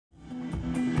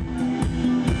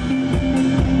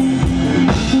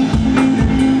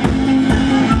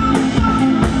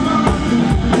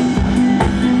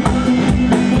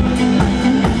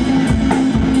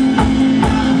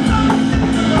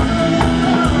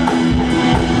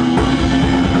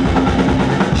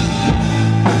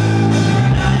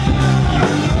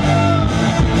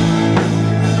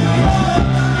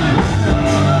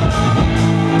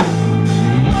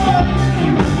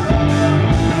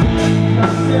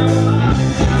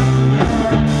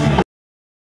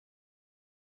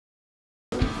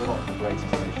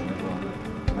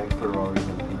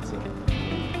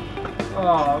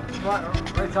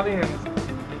Italian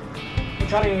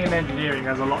engineering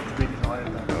has a lot to be desired.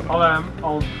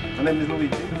 And then there's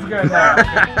Luigi. If we go there,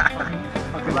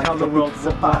 I can tell the world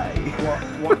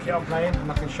what kit I'm playing,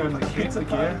 and I can show them the kit, the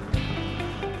gear.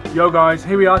 Yo guys,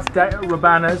 here we are today at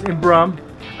Rabana's in Brum.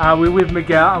 We're with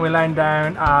Miguel and we're laying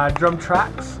down drum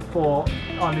tracks for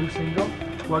our new single,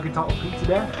 Working Title Pizza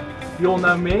There. You all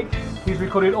know Mig, he's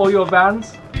recorded all your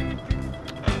bands.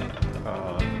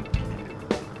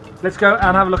 Let's go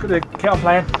and have a look at the kit I'm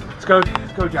playing. Let's go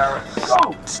Jared.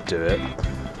 Go! Let's do it.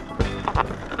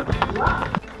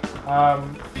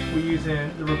 We're using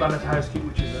the Rabana's house kit,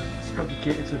 which is a spunky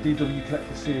kit. It's a DW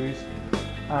Collector series,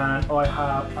 and I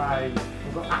have I've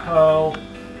got a Pearl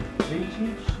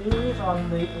vintage series on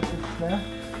the snare.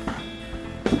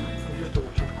 I'll just double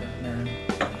check that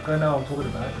now. I know what I'm talking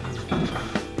about.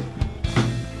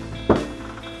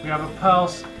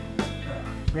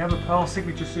 We have a Pearl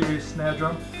Signature Series snare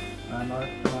drum, and a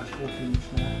nice 14-inch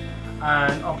snare.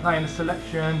 And I'm playing a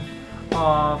selection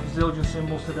of Zildjian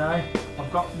cymbals today.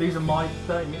 These are my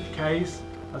 13-inch Ks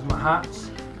as my hats.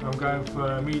 And I'm going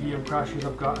for medium crashes.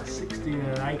 I've got a 16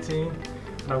 and an 18.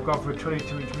 And I've gone for a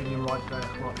 22-inch medium right there as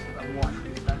well to get that wash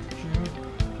really better tune.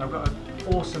 And I've got an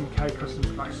awesome K custom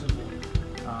scratch cymbal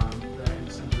there in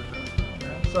the centre of it.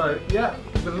 So yeah,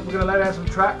 we're going to lay down some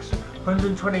tracks.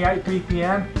 128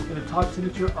 BPM in a type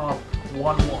signature of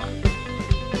 1-1.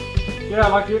 Yeah, I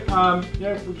like it.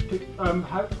 Yeah, we'll just keep, how long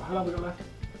have we got left?